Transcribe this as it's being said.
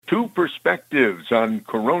Two perspectives on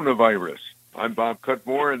coronavirus. I'm Bob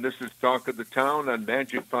Cutmore, and this is Talk of the Town on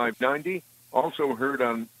Magic 590, also heard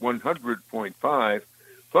on 100.5.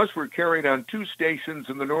 Plus, we're carried on two stations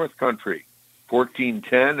in the North Country,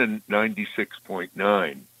 1410 and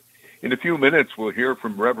 96.9. In a few minutes, we'll hear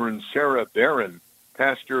from Reverend Sarah Barron,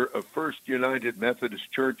 pastor of First United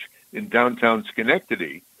Methodist Church in downtown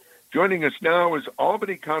Schenectady. Joining us now is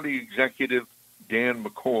Albany County Executive Dan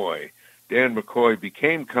McCoy. Dan McCoy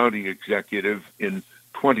became county executive in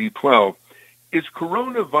 2012. Is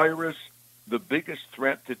coronavirus the biggest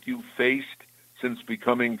threat that you've faced since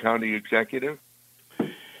becoming county executive?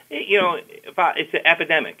 It's an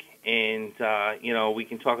epidemic, and, we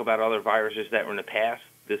can talk about other viruses that were in the past.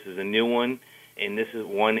 This is a new one, and this is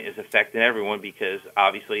one is affecting everyone because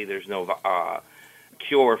obviously there's no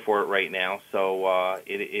cure for it right now. So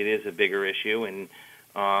it is a bigger issue, and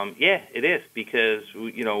it is because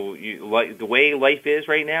the way life is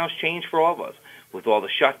right now has changed for all of us with all the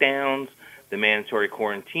shutdowns, the mandatory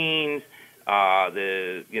quarantines,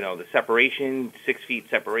 the separation, 6 feet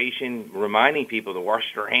separation, reminding people to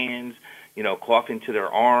wash their hands, cough into their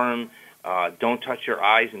arm, don't touch your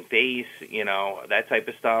eyes and face, that type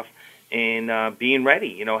of stuff. And being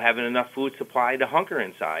ready, having enough food supply to hunker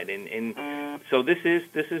inside, and so this is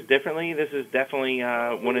differently. This is definitely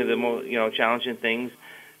one of the most challenging things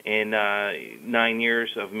in 9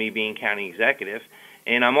 years of me being county executive,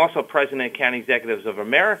 and I'm also president of County Executives of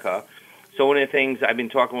America. So one of the things I've been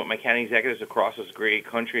talking with my county executives across this great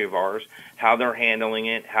country of ours, how they're handling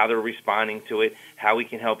it, how they're responding to it, how we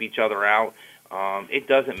can help each other out. It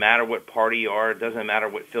doesn't matter what party you are. It doesn't matter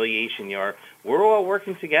what affiliation you are. We're all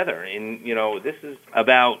working together. And, this is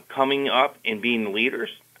about coming up and being leaders.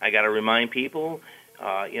 I got to remind people,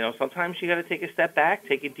 sometimes you got to take a step back,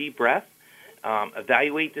 take a deep breath,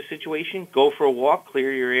 evaluate the situation, go for a walk,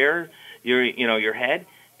 clear your air, your head,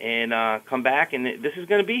 and come back. And this is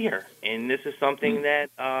going to be here. And this is something that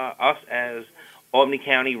us as Albany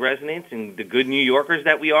County residents and the good New Yorkers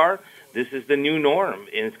that we are, this is the new norm,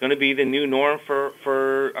 and it's going to be the new norm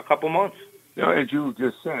for a couple months. Now, as you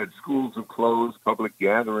just said, schools have closed, public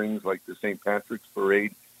gatherings like the St. Patrick's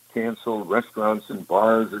Parade canceled, restaurants and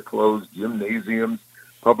bars are closed, gymnasiums,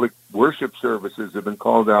 public worship services have been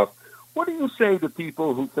called out. What do you say to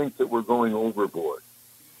people who think that we're going overboard?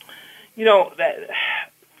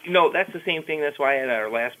 That's the same thing. That's why at our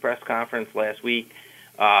last press conference last week,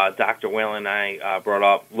 Dr. Whalen and I brought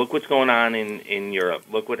up, look what's going on in Europe.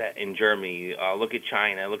 Look in Germany. Look at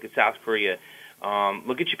China. Look at South Korea.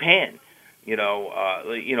 Look at Japan.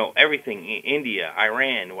 Everything. India,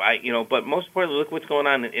 Iran. But most importantly, look what's going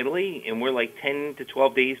on in Italy, and we're like 10 to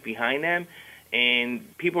 12 days behind them.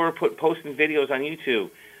 And people are posting videos on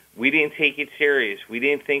YouTube. We didn't take it serious. We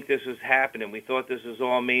didn't think this was happening. We thought this was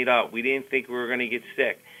all made up. We didn't think we were going to get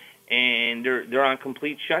sick. And they're on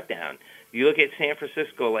complete shutdown. You look at San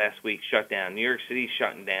Francisco last week, shut down. New York City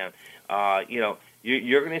shutting down.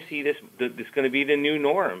 You're going to see this. This going to be the new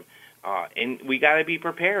norm, and we got to be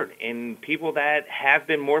prepared. And people that have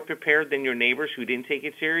been more prepared than your neighbors who didn't take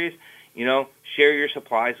it serious, share your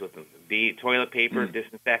supplies with them. Be it toilet paper,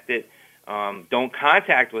 disinfect it. Don't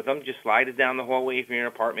contact with them. Just slide it down the hallway if you're in an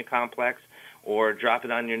apartment complex, or drop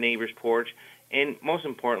it on your neighbor's porch. And most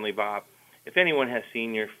importantly, Bob, if anyone has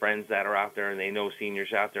senior friends that are out there and they know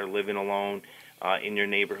seniors out there living alone in your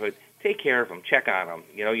neighborhood, take care of them. Check on them.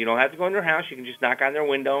 You don't have to go in their house. You can just knock on their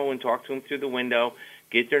window and talk to them through the window,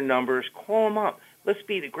 get their numbers, call them up. Let's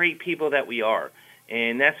be the great people that we are.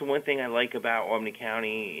 And that's the one thing I like about Albany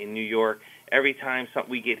County in New York. Every time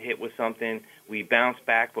we get hit with something, we bounce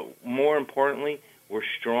back. But more importantly, we're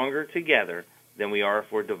stronger together than we are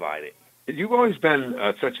if we're divided. You've always been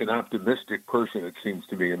such an optimistic person, it seems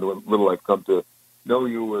to me, and the little I've come to know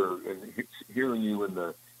you or hearing you in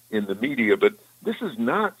the media. But this is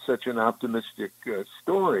not such an optimistic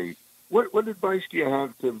story. What advice do you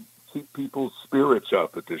have to keep people's spirits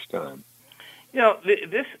up at this time?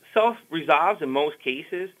 This self-resolves in most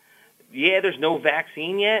cases. Yeah, there's no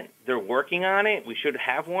vaccine yet. They're working on it. We should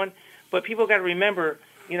have one. But people got to remember,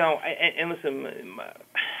 and listen,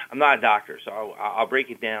 I'm not a doctor, so I'll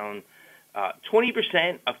break it down.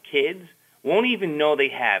 20% of kids won't even know they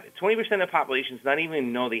have it. 20% of the population does not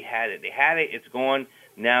even know they had it. They had it, it's gone.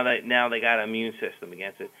 Now they got an immune system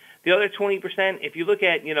against it. The other 20%, if you look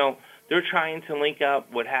at, they're trying to link up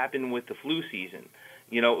what happened with the flu season.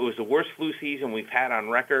 It was the worst flu season we've had on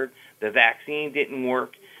record. The vaccine didn't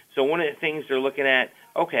work. So one of the things they're looking at,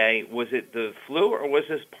 okay, was it the flu or was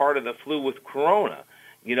this part of the flu with corona?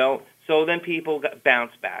 So then people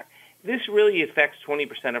bounced back. this really affects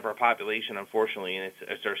 20% of our population, unfortunately, and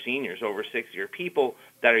it's our seniors over 60, or people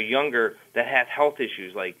that are younger that have health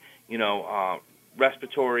issues like,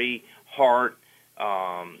 respiratory, heart,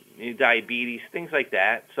 diabetes, things like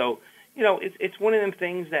that. So, it's one of them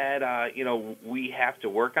things that, we have to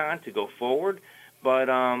work on to go forward. But,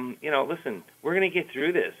 listen, we're going to get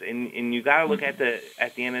through this, and you got to look at the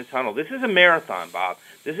end of the tunnel. This is a marathon, Bob.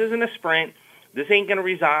 This isn't a sprint. This ain't going to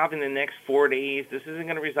resolve in the next 4 days. This isn't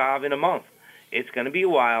going to resolve in a month. It's going to be a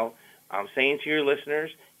while. I'm saying to your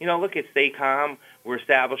listeners, look at Stay Calm. We're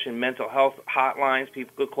establishing mental health hotlines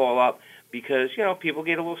people could call up because, people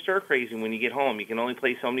get a little stir-crazy when you get home. You can only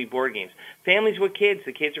play so many board games. Families with kids,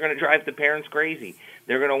 the kids are going to drive the parents crazy.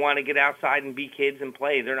 They're going to want to get outside and be kids and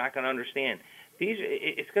play. They're not going to understand.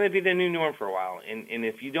 It's going to be the new norm for a while. And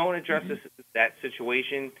if you don't address that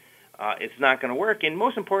situation, it's not going to work. And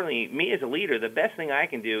most importantly, me as a leader, the best thing I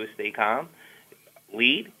can do is stay calm,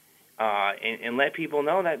 lead, and let people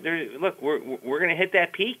know that we're going to hit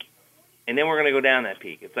that peak, and then we're going to go down that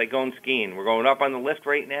peak. It's like going skiing. We're going up on the lift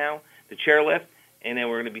right now, the chair lift, and then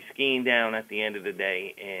we're going to be skiing down at the end of the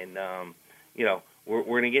day. And we're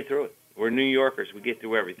going to get through it. We're New Yorkers. We get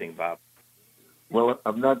through everything, Bob. Well,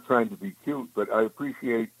 I'm not trying to be cute, but I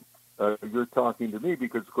appreciate you're talking to me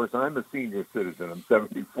because, of course, I'm a senior citizen. I'm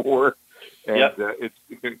 74, and Yep.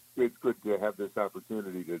 It's good to have this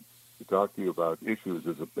opportunity to talk to you about issues,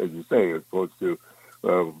 as you say, as opposed to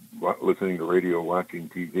listening to radio, watching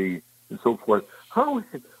TV, and so forth. How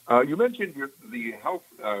you mentioned the health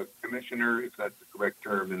commissioner, if that's the correct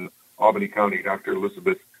term, in Albany County, Dr.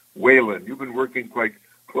 Elizabeth Whalen. You've been working quite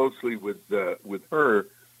closely with her.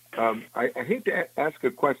 I hate to ask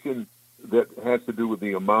a question that has to do with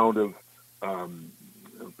the amount of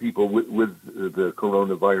people with the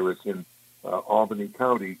coronavirus in Albany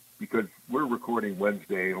County, because we're recording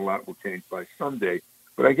Wednesday and a lot will change by Sunday.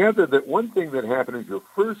 But I gather that one thing that happened is your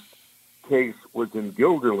first case was in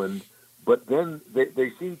Guilderland, but then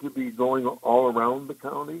they seem to be going all around the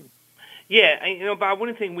county. Yeah, Bob,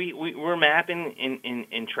 one thing we're mapping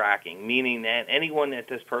and tracking, meaning that anyone that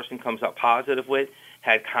this person comes up positive with,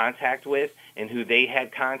 had contact with, and who they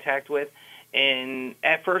had contact with. And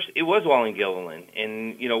at first, it was all in Guilderland,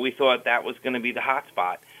 and, we thought that was going to be the hot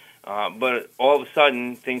spot. But all of a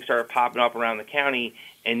sudden, things started popping up around the county,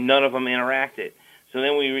 and none of them interacted. So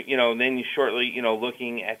then you shortly,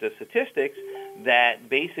 looking at the statistics, that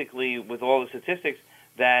basically with all the statistics,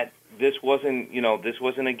 that this wasn't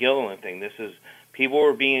a Guilderland thing. This is people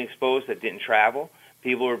were being exposed that didn't travel.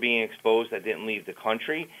 People were being exposed that didn't leave the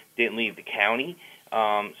country, didn't leave the county.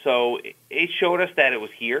 So it showed us that it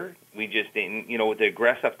was here. We just didn't, with the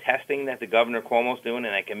aggressive testing that the Governor Cuomo's doing,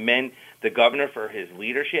 and I commend the governor for his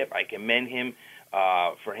leadership. I commend him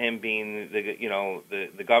for him being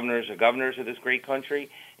the governors of this great country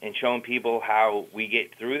and showing people how we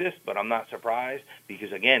get through this. But I'm not surprised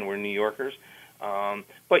because, again, we're New Yorkers.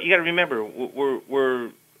 But you got to remember,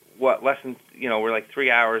 we're less than, we're like 3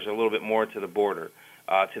 hours, a little bit more to the border.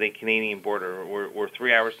 To the Canadian border. We're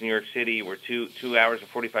 3 hours to New York City. We're two hours and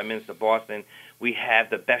 45 minutes to Boston. We have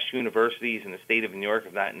the best universities in the state of New York,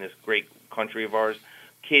 if not in this great country of ours.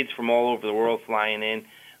 Kids from all over the world flying in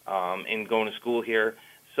and going to school here.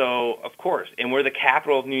 So, of course, and we're the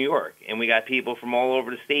capital of New York, and we got people from all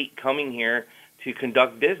over the state coming here to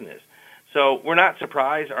conduct business. So we're not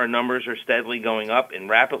surprised. Our numbers are steadily going up and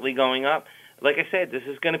rapidly going up. Like I said, this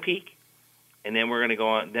is going to peak. And then we're going to go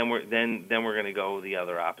on. Then we're going to go the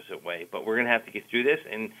other opposite way. But we're going to have to get through this,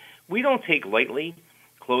 and we don't take lightly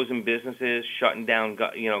closing businesses, shutting down,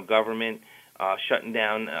 government, shutting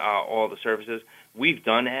down all the services. We've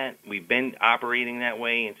done that. We've been operating that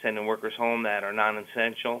way and sending workers home that are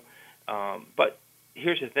non-essential. But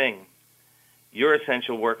here's the thing: you're an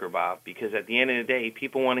essential worker, Bob, because at the end of the day,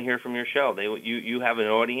 people want to hear from your show. You have an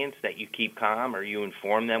audience that you keep calm or you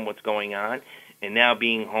inform them what's going on. And now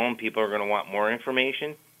being home, people are going to want more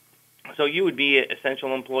information. So you would be an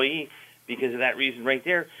essential employee because of that reason right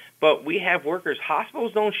there. But we have workers.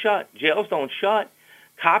 Hospitals don't shut. Jails don't shut.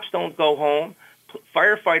 Cops don't go home.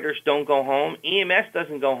 Firefighters don't go home. EMS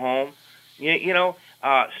doesn't go home.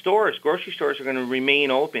 Stores, grocery stores are going to remain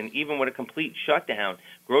open even with a complete shutdown.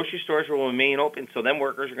 Grocery stores will remain open, so then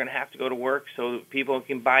workers are going to have to go to work so people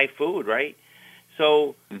can buy food, right?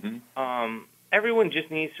 So everyone just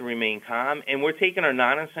needs to remain calm, and we're taking our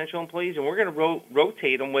non-essential employees, and we're going to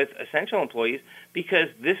rotate them with essential employees because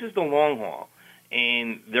this is the long haul,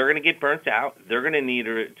 and they're going to get burnt out. They're going to need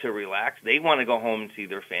to relax. They want to go home and see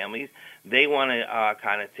their families. They want to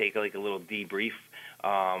kind of take like a little debrief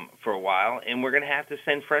for a while, and we're going to have to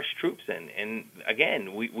send fresh troops in. And again,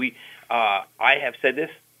 I have said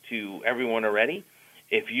this to everyone already,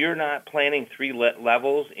 If you're not planning three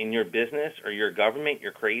levels in your business or your government,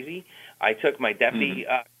 you're crazy. I took my deputy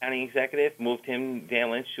county executive, moved him,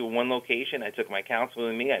 Dan Lynch, to one location. I took my counsel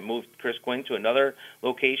and me. I moved Chris Quinn to another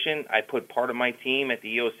location. I put part of my team at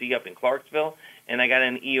the EOC up in Clarksville, and I got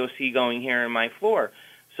an EOC going here in my floor.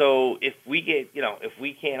 So if we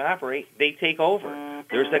can't operate, they take over.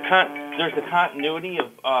 There's the continuity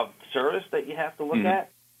of service that you have to look at,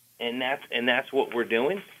 and that's what we're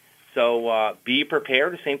doing. So be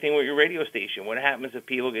prepared. The same thing with your radio station. What happens if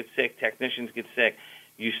people get sick, technicians get sick?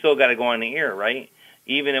 You still got to go on the air, right?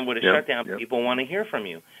 Even with a shutdown, people want to hear from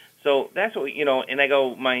you. So that's what, and I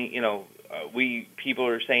go, people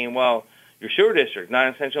are saying, well, your sewer district,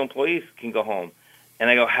 non-essential employees can go home. And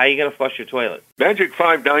I go, how are you going to flush your toilet? Magic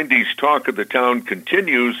 590's Talk of the Town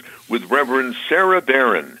continues with Reverend Sarah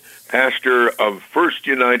Barron, pastor of First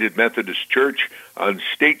United Methodist Church on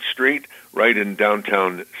State Street, right in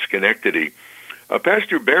downtown Schenectady.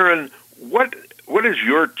 Pastor Barron, what has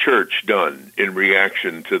your church done in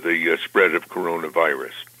reaction to the spread of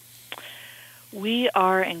coronavirus? We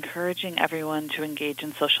are encouraging everyone to engage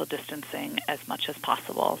in social distancing as much as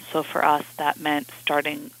possible. So for us, that meant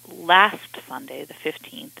starting last Sunday, the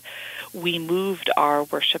 15th, we moved our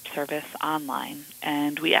worship service online,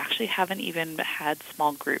 and we actually haven't even had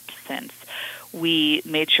small groups since. We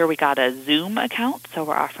made sure we got a Zoom account, so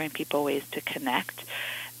we're offering people ways to connect.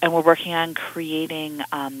 And we're working on creating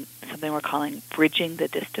something we're calling bridging the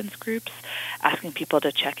distance groups, asking people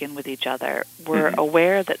to check in with each other. We're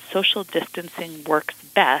aware that social distancing works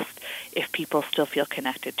best if people still feel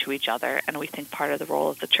connected to each other, and we think part of the role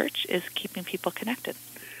of the church is keeping people connected.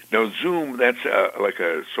 Now, Zoom, that's like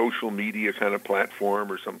a social media kind of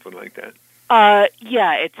platform or something like that?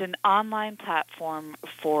 Yeah, it's an online platform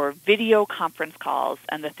for video conference calls,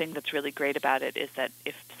 and the thing that's really great about it is that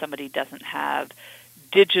if somebody doesn't have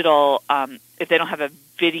digital, if they don't have a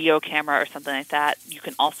video camera or something like that, you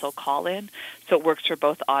can also call in. So it works for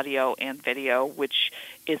both audio and video, which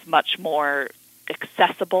is much more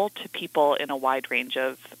accessible to people in a wide range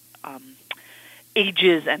of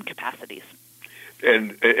ages and capacities.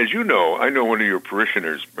 And as you know, I know one of your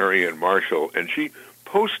parishioners, Marianne Marshall, and she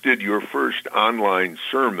posted your first online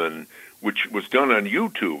sermon, which was done on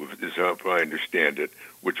YouTube, as I understand it,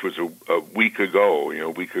 which was a week ago,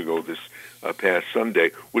 this past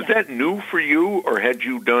Sunday. Was that new for you, or had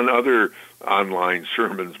you done other online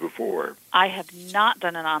sermons before? I have not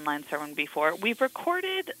done an online sermon before. We've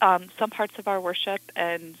recorded some parts of our worship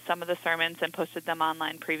and some of the sermons and posted them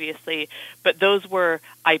online previously, but those were,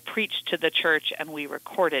 I preached to the church and we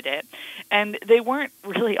recorded it. And they weren't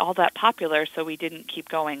really all that popular, so we didn't keep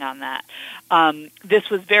going on that.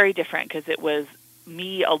 This was very different because it was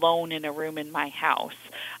me alone in a room in my house,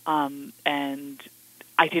 and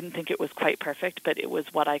I didn't think it was quite perfect, but it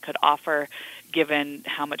was what I could offer given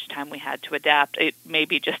how much time we had to adapt. It may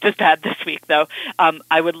be just as bad this week, though.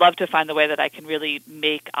 I would love to find the way that I can really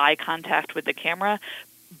make eye contact with the camera,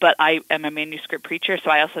 but I am a manuscript preacher,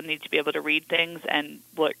 so I also need to be able to read things, and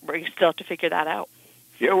we still have to figure that out.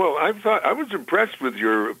 Yeah, well, I was impressed with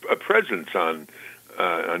your presence on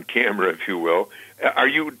camera, if you will. Are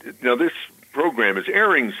you now? This program is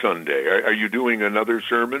airing Sunday. Are you doing another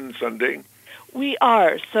sermon Sunday? We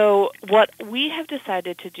are. So what we have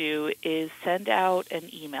decided to do is send out an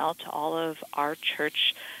email to all of our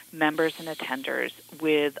church members and attenders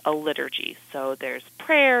with a liturgy. So there's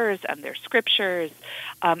prayers and there's scriptures,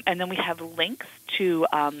 and then we have links to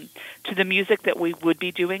the music that we would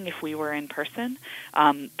be doing if we were in person,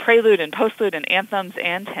 prelude and postlude and anthems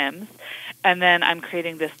and hymns. And then I'm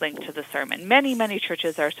creating this link to the sermon. Many, many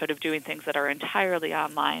churches are sort of doing things that are entirely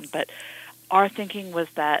online, but our thinking was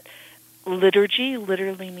that liturgy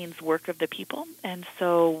literally means work of the people, and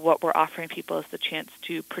so what we're offering people is the chance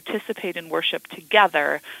to participate in worship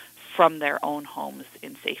together from their own homes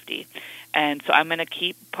in safety. And so I'm going to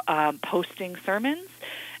keep posting sermons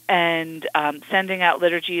and sending out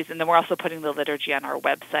liturgies, and then we're also putting the liturgy on our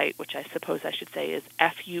website, which I suppose I should say is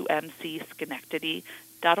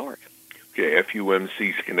fumcschenectady.org. Okay,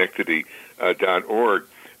 fumcschenectady.org.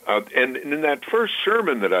 And in that first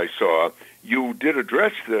sermon that I saw, you did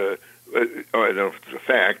address I don't know if it's a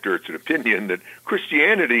fact or it's an opinion, that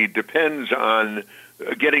Christianity depends on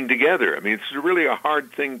getting together. I mean, it's really a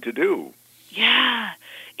hard thing to do. Yeah,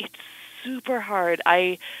 it's super hard.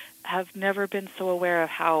 I have never been so aware of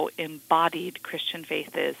how embodied Christian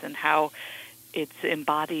faith is and how it's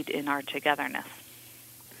embodied in our togetherness.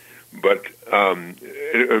 But,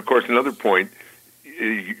 of course, another point,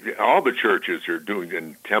 all the churches are doing,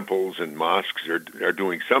 and temples and mosques are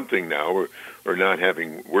doing something now, or not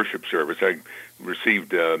having worship service. I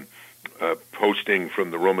received posting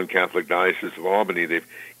from the Roman Catholic Diocese of Albany. They've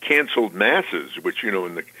canceled masses, which,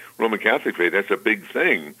 in the Roman Catholic faith, that's a big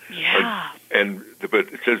thing. Yeah.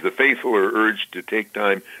 But it says the faithful are urged to take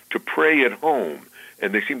time to pray at home,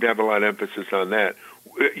 and they seem to have a lot of emphasis on that.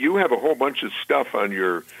 You have a whole bunch of stuff on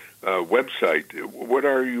your website. What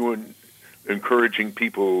are you encouraging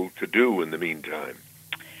people to do in the meantime?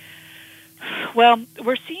 Well,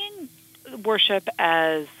 we're seeing worship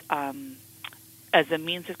as a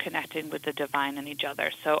means of connecting with the divine and each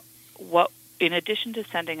other. So in addition to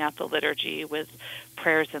sending out the liturgy with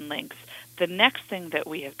prayers and links, the next thing that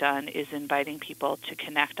we have done is inviting people to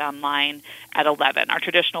connect online at 11. Our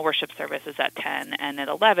traditional worship service is at 10, and at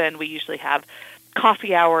 11 we usually have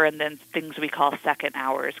coffee hour and then things we call second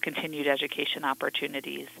hours, continued education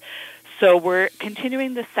opportunities. So we're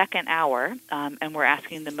continuing the second hour, and we're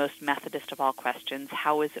asking the most Methodist of all questions: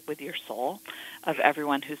 how is it with your soul, of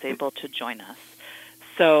everyone who's able to join us?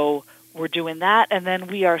 So we're doing that, and then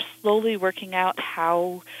we are slowly working out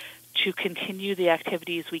how to continue the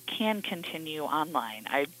activities we can continue online.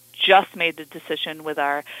 I just made the decision with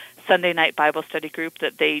our Sunday night Bible study group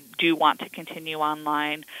that they do want to continue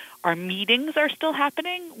online. Our meetings are still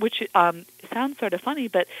happening, which sounds sort of funny,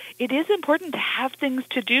 but it is important to have things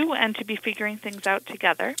to do and to be figuring things out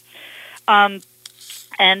together. And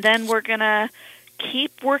then we're going to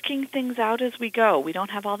keep working things out as we go. We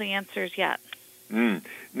don't have all the answers yet.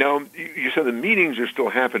 Now, you said the meetings are still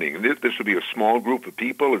happening. This will be a small group of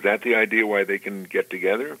people. Is that the idea why they can get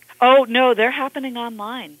together? Oh, no, they're happening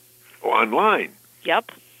online. Oh, online?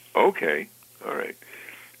 Yep. Okay. All right.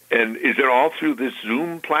 And is it all through this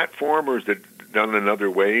Zoom platform, or is it done in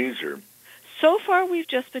other ways? Or so far, we've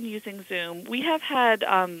just been using Zoom. We have had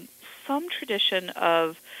some tradition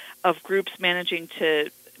of groups managing to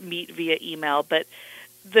meet via email, but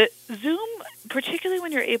the Zoom, particularly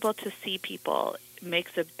when you're able to see people,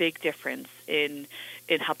 makes a big difference in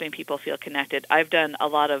helping people feel connected. I've done a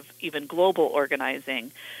lot of even global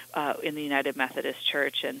organizing in the United Methodist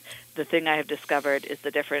Church, and the thing I have discovered is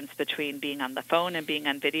the difference between being on the phone and being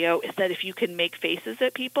on video is that if you can make faces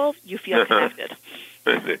at people, you feel connected.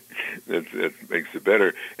 That makes it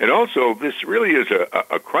better. And also, this really is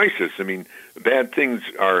a crisis. I mean, bad things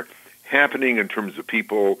are happening in terms of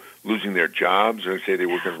people losing their jobs, or say they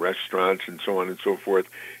work in restaurants and so on and so forth.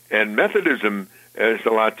 And Methodism has a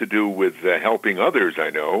lot to do with helping others, I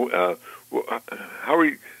know.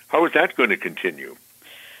 How is that going to continue?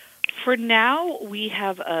 For now, we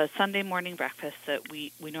have a Sunday morning breakfast that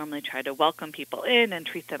we normally try to welcome people in and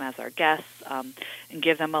treat them as our guests, and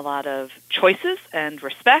give them a lot of choices and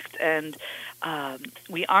respect. And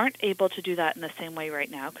we aren't able to do that in the same way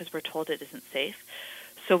right now because we're told it isn't safe.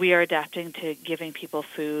 So we are adapting to giving people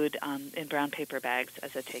food in brown paper bags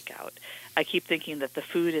as a takeout. I keep thinking that the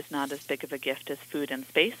food is not as big of a gift as food and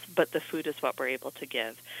space, but the food is what we're able to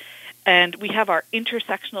give. And we have our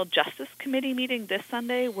Intersectional Justice Committee meeting this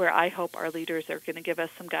Sunday, where I hope our leaders are going to give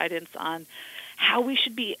us some guidance on how we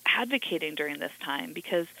should be advocating during this time,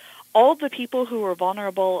 because all the people who were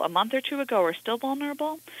vulnerable a month or two ago are still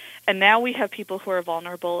vulnerable, and now we have people who are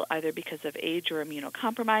vulnerable either because of age or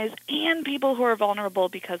immunocompromise, and people who are vulnerable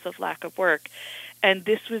because of lack of work. And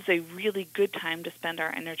this was a really good time to spend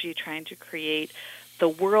our energy trying to create the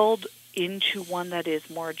world into one that is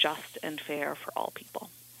more just and fair for all people.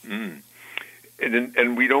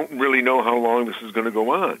 And we don't really know how long this is going to go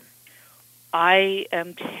on. I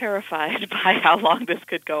am terrified by how long this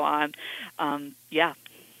could go on. Yeah.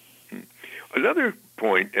 Another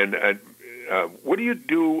point, and what do you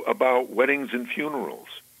do about weddings and funerals?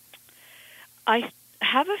 I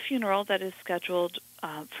have a funeral that is scheduled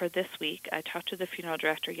for this week. I talked to the funeral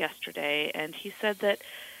director yesterday, and he said that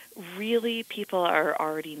really people are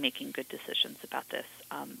already making good decisions about this.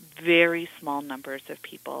 Very small numbers of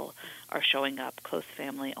people are showing up, close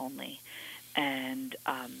family only, and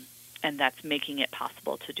that's making it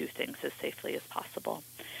possible to do things as safely as possible.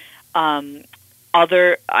 I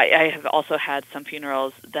have also had some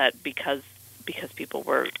funerals that because people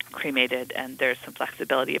were cremated and there's some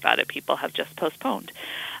flexibility about it, people have just postponed.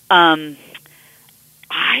 I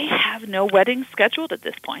have no wedding scheduled at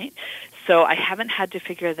this point, so I haven't had to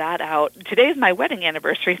figure that out. Today's my wedding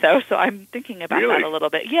anniversary, though, so I'm thinking about that a little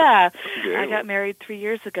bit. Yeah, okay. I got married 3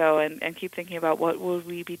 years ago and keep thinking about what would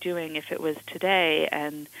we be doing if it was today.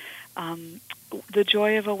 And the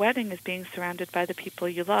joy of a wedding is being surrounded by the people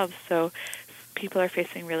you love, so people are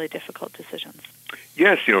facing really difficult decisions.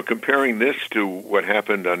 Yes, comparing this to what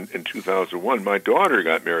happened in 2001, my daughter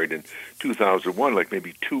got married in 2001, like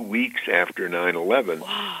maybe 2 weeks after 9/11,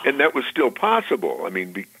 wow. And that was still possible. I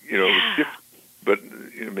mean, it was but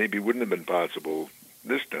maybe wouldn't have been possible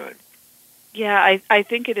this time. Yeah, I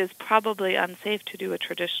think it is probably unsafe to do a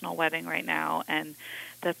traditional wedding right now, and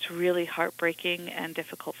that's really heartbreaking and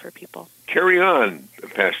difficult for people. Carry on,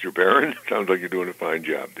 Pastor Barron. Sounds like you're doing a fine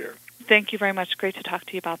job there. Thank you very much. Great to talk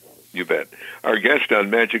to you, Bob. You bet. Our guest on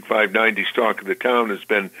Magic 590's Talk of the Town has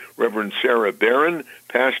been Reverend Sarah Barron,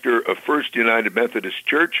 pastor of First United Methodist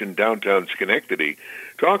Church in downtown Schenectady.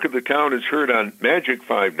 Talk of the Town is heard on Magic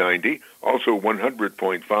 590, also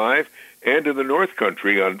 100.5, and in the North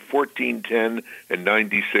Country on 1410 and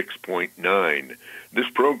 96.9. This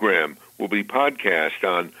program will be podcast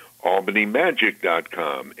on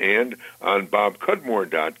albanymagic.com and on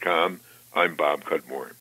bobcudmore.com. I'm Bob Cudmore.